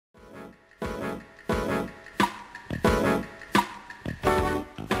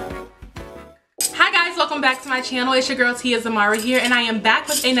welcome back to my channel. It's your girl Zamara here, and I am back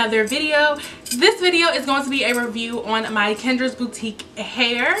with another video. This video is going to be a review on my Kendras boutique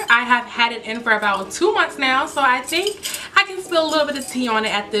hair. I have had it in for about 2 months now, so I think I can spill a little bit of tea on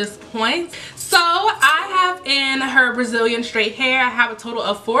it at this point. So I have in her Brazilian straight hair. I have a total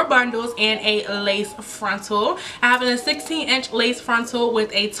of 4 bundles and a lace frontal. I have a 16-inch lace frontal with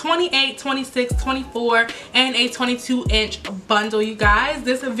a 28, 26, 24, and a 22-inch bundle, you guys.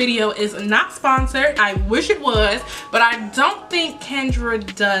 This video is not sponsored. I wish it was, but I don't think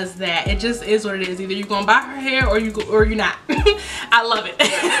Kendra does that. It just is what it is. Either you're gonna buy her hair or you're not. I love it.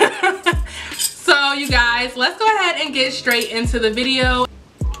 So you guys, let's go ahead and get straight into the video.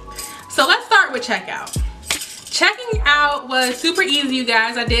 So let's start with checkout. Checking out was super easy, you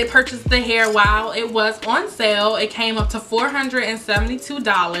guys. I did purchase the hair while it was on sale. It came up to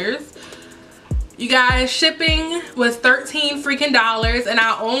 $472. You guys, shipping was $13 freaking dollars, and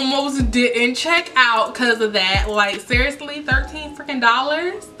I almost didn't check out because of that. Like, seriously, $13 freaking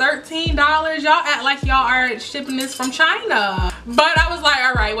dollars? $13? Y'all act like y'all are shipping this from China. But I was like,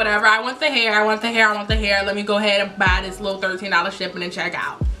 all right, whatever. I want the hair, I want the hair, I want the hair. Let me go ahead and buy this little $13 shipping and check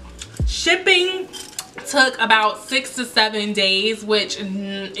out. Shipping took about 6 to 7 days, which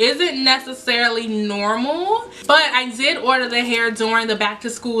isn't necessarily normal, but I did order the hair during the back to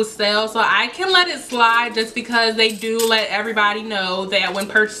school sale, so I can let it slide just because they do let everybody know that when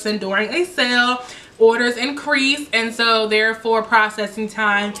purchasing during a sale, orders increase, and so therefore processing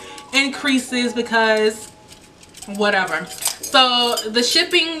time increases because whatever. So the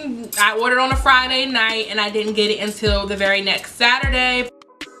shipping, I ordered on a Friday night and I didn't get it until the very next Saturday.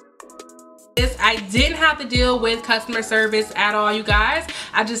 I didn't have to deal with customer service at all, you guys.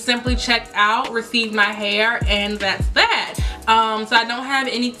 I just simply checked out, received my hair, and that's that. So I don't have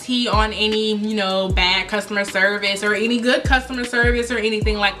any tea on any, you know, bad customer service or any good customer service or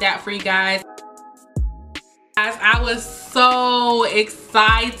anything like that for you guys. I was so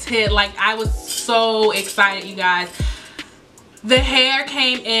excited. Like, I was so excited, you guys. The hair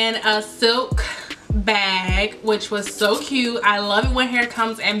came in a silk bag, which was so cute. I love it when hair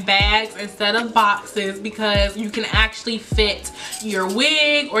comes in bags instead of boxes because you can actually fit your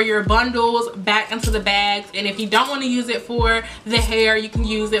wig or your bundles back into the bags, and if you don't want to use it for the hair, you can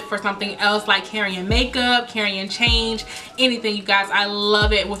use it for something else like carrying makeup, carrying change, anything, you guys. I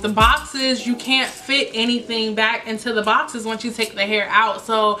love it. With the boxes, you can't fit anything back into the boxes once you take the hair out,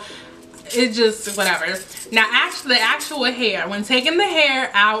 so it's just whatever. Now, actually, the actual hair, when taking the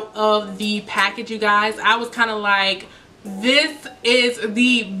hair out of the package, you guys, I was kind of like, this is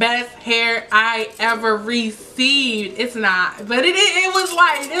the best hair I ever received. It's not, but it was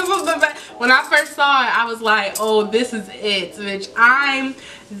like, this was the best. When I first saw it, I was like, oh, this is it, bitch. I'm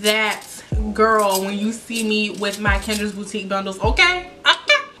that girl when you see me with my Kendras boutique bundles, okay?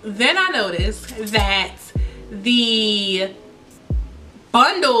 Then I noticed that the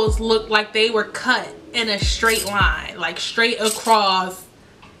bundles looked like they were cut in a straight line, like straight across.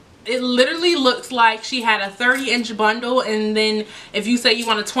 It literally looks like she had a 30-inch bundle, and then if you say you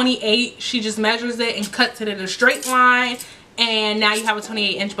want a 28, she just measures it and cuts it in a straight line, and now you have a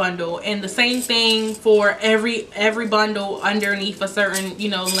 28-inch bundle. And the same thing for every bundle underneath a certain, you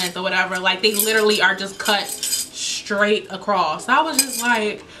know, length or whatever. Like, they literally are just cut straight across. I was just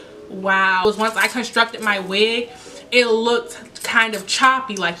like, wow. Once I constructed my wig, it looked kind of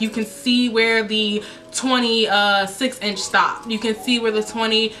choppy. Like, you can see where the 26-inch stopped, you can see where the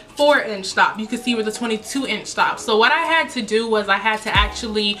 24-inch stopped, you can see where the 22-inch stopped. So what I had to do was I had to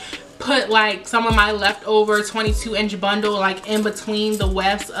actually put like some of my leftover 22-inch bundle like in between the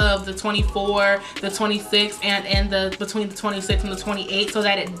wefts of the 24, the 26, and in the between the 26 and the 28, so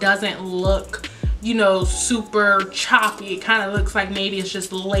that it doesn't look, you know, super choppy. It kind of looks like maybe it's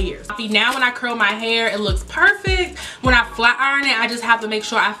just layers. Now when I curl my hair, it looks perfect. When I flat iron it, I just have to make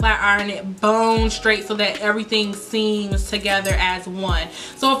sure I flat iron it bone straight so that everything seams together as one.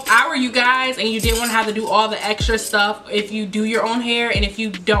 So if I were you guys and you didn't want to have to do all the extra stuff, if you do your own hair and if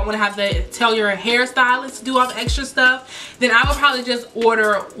you don't want to have to tell your hairstylist to do all the extra stuff, then I would probably just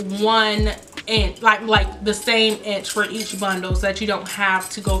order 1 inch, like the same inch for each bundle, so that you don't have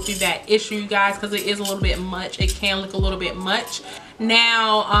to go through that issue, you guys, because it is a little bit much. It can look a little bit much.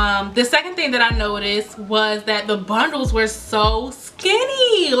 Now, the second thing that I noticed was that the bundles were so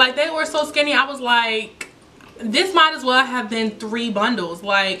skinny. Like, they were so skinny. I was like, this might as well have been 3 bundles.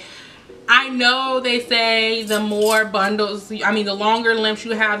 Like, I know they say the more bundles, I mean, the longer lengths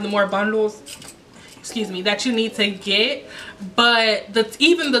you have, the more bundles, excuse me, that you need to get, but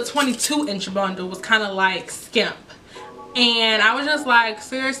even the 22-inch bundle was kind of like skimp. and I was just like,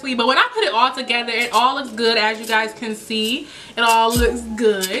 seriously. But when I put it all together, it all looks good. As you guys can see, it all looks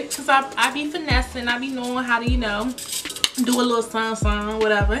good because I be finessing. I be knowing how to, you know, do a little sun,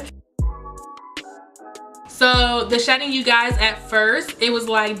 whatever. So the shedding, you guys, at first it was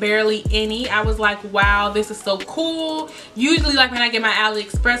like barely any. I was like, wow, this is so cool. Usually, like when I get my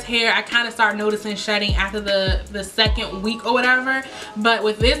AliExpress hair, I kind of start noticing shedding after the second week or whatever. But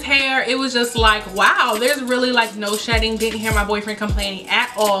with this hair, it was just like, wow, there's really like no shedding. Didn't hear my boyfriend complaining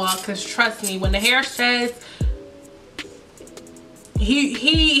at all, because trust me, when the hair sheds,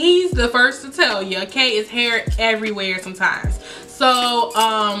 he's the first to tell you, okay? It's hair everywhere sometimes. So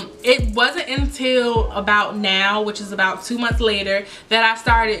it wasn't until about now, which is about 2 months later, that I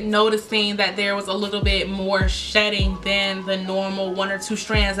started noticing that there was a little bit more shedding than the normal 1 or 2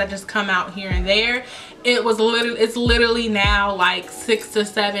 strands that just come out here and there. It's literally now like 6 to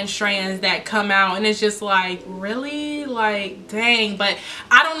 7 strands that come out, and it's just like, really? Like, dang. But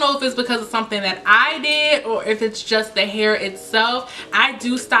I don't know if it's because of something that I did or if it's just the hair itself. I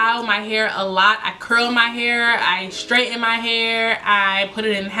do style my hair a lot. I curl my hair, I straighten my hair, I put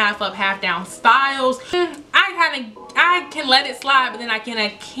it in half up, half down styles. I can let it slide, but then I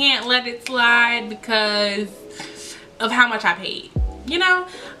can't let it slide because of how much I paid, you know?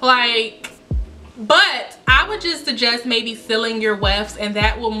 Like, but I would just suggest maybe sealing your wefts, and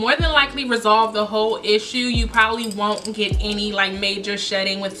that will more than likely resolve the whole issue. You probably won't get any like major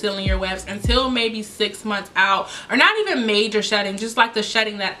shedding with sealing your wefts until maybe 6 months out, or not even major shedding, just like the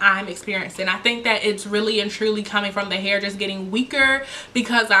shedding that I'm experiencing. I think that it's really and truly coming from the hair just getting weaker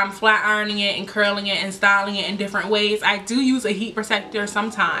because I'm flat ironing it and curling it and styling it in different ways. I do use a heat protector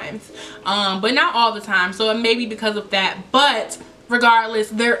sometimes, but not all the time, so it may be because of that. But regardless,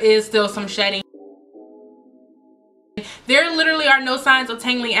 there is still some shedding. There literally are no signs of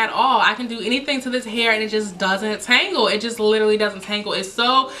tangling at all. I can do anything to this hair and it just doesn't tangle. It just literally doesn't tangle. It's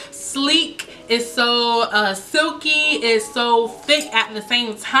so sleek, it's so silky, it's so thick at the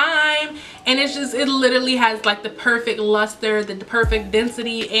same time, and it literally has like the perfect luster, the perfect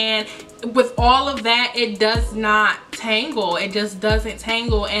density, and with all of that, it does not tangle. It just doesn't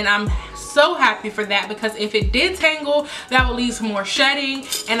tangle, and I'm so happy for that, because if it did tangle, that would lead to more shedding,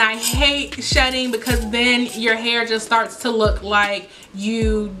 and I hate shedding because then your hair just starts to look like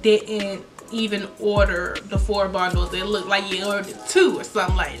you didn't even order the 4 bundles. It looked like you ordered 2 or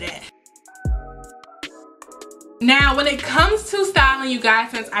something like that. Now, when it comes to styling, you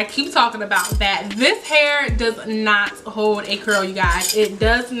guys, since I keep talking about that, this hair does not hold a curl, you guys. It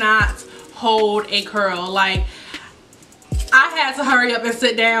does not hold a curl. Like, I had to hurry up and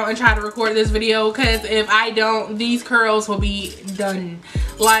sit down and try to record this video, because if I don't, these curls will be done.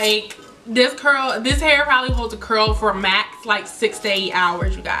 Like, this hair probably holds a curl for max like 6 to 8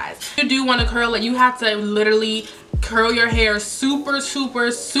 hours, you guys. If you do want to curl it, you have to literally curl your hair super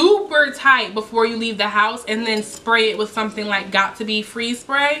tight before you leave the house, and then spray it with something like Got To Be Free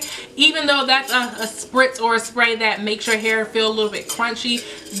spray. Even though that's a spritz or a spray that makes your hair feel a little bit crunchy,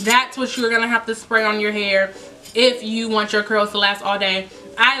 that's what you're gonna have to spray on your hair if you want your curls to last all day.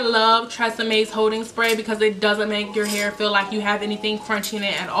 I love Treseme's holding spray because it doesn't make your hair feel like you have anything crunchy in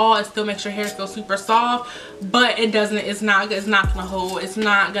it at all. It still makes your hair feel super soft, but it's not gonna hold. It's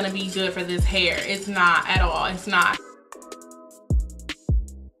not gonna be good for this hair. It's not at all. It's not.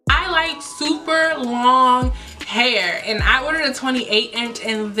 I like super long hair, and I ordered a 28-inch,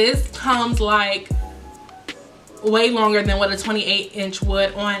 and this comes like way longer than what a 28-inch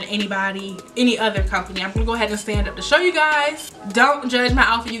would on any other company. I'm gonna go ahead and stand up to show you guys. Don't judge my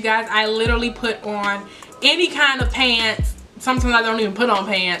outfit, you guys. I literally put on any kind of pants. Sometimes I don't even put on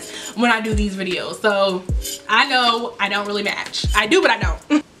pants when I do these videos, so I know I don't really match. I do, but I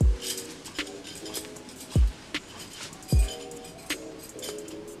don't.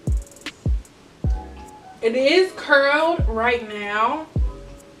 It is curled right now.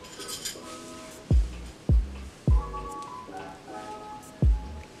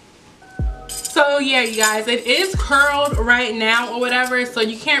 So yeah, you guys, it is curled right now or whatever, so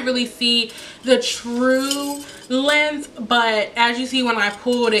you can't really see the true length, but as you see when I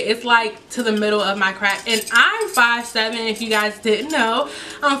pulled it, it's like to the middle of my crack. And I'm 5'7", if you guys didn't know.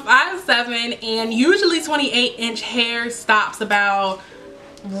 I'm 5'7", and usually 28-inch hair stops about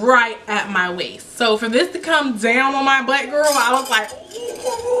right at my waist. So for this to come down on my butt, girl, I was like,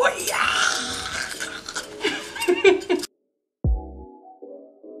 oh yeah.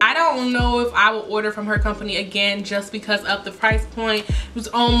 I don't know if I will order from her company again just because of the price point. It was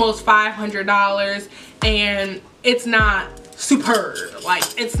almost $500, and it's not superb. Like,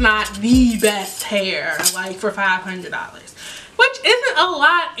 it's not the best hair like for $500. which isn't a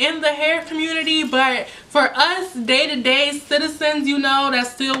lot in the hair community, but for us day-to-day citizens, you know,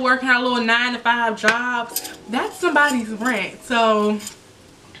 that's still working our little 9-to-5 jobs, that's somebody's rent. So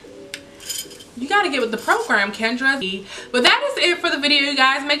you gotta get with the program, Kendras. But that is it for the video, you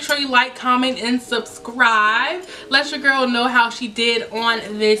guys. Make sure you like, comment, and subscribe. Let your girl know how she did on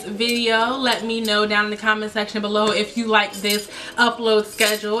this video. Let me know down in the comment section below if you like this upload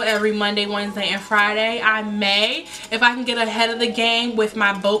schedule every Monday, Wednesday, and Friday. I may, if I can get ahead of the game with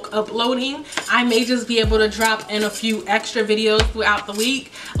my bulk uploading, I may just be able to drop in a few extra videos throughout the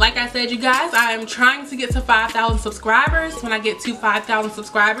week. Like I said, you guys, I am trying to get to 5,000 subscribers. When I get to 5,000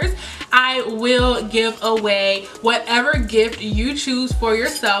 subscribers, I will give away whatever gift you choose for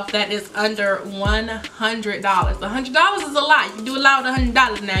yourself that is under $100. $100 is a lot. You can do a lot with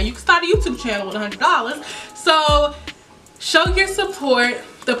 $100 now. You can start a YouTube channel with $100. So show your support.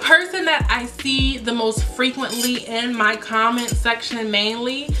 The person that I see the most frequently in my comment section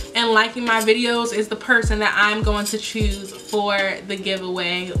mainly and liking my videos is the person that I'm going to choose for the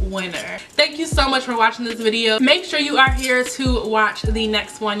giveaway winner. Thank you so much for watching this video. Make sure you are here to watch the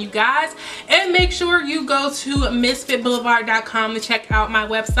next one, you guys. And make sure you go to MisfitBoulevard.com to check out my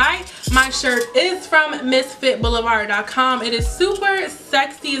website. My shirt is from MisfitBoulevard.com. It is super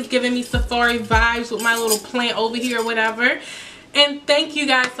sexy. It's giving me safari vibes with my little plant over here or whatever. And thank you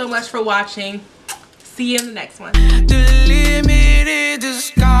guys so much for watching. See you in the next one. The limit is the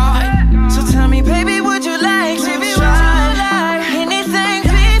sky. So tell me, baby.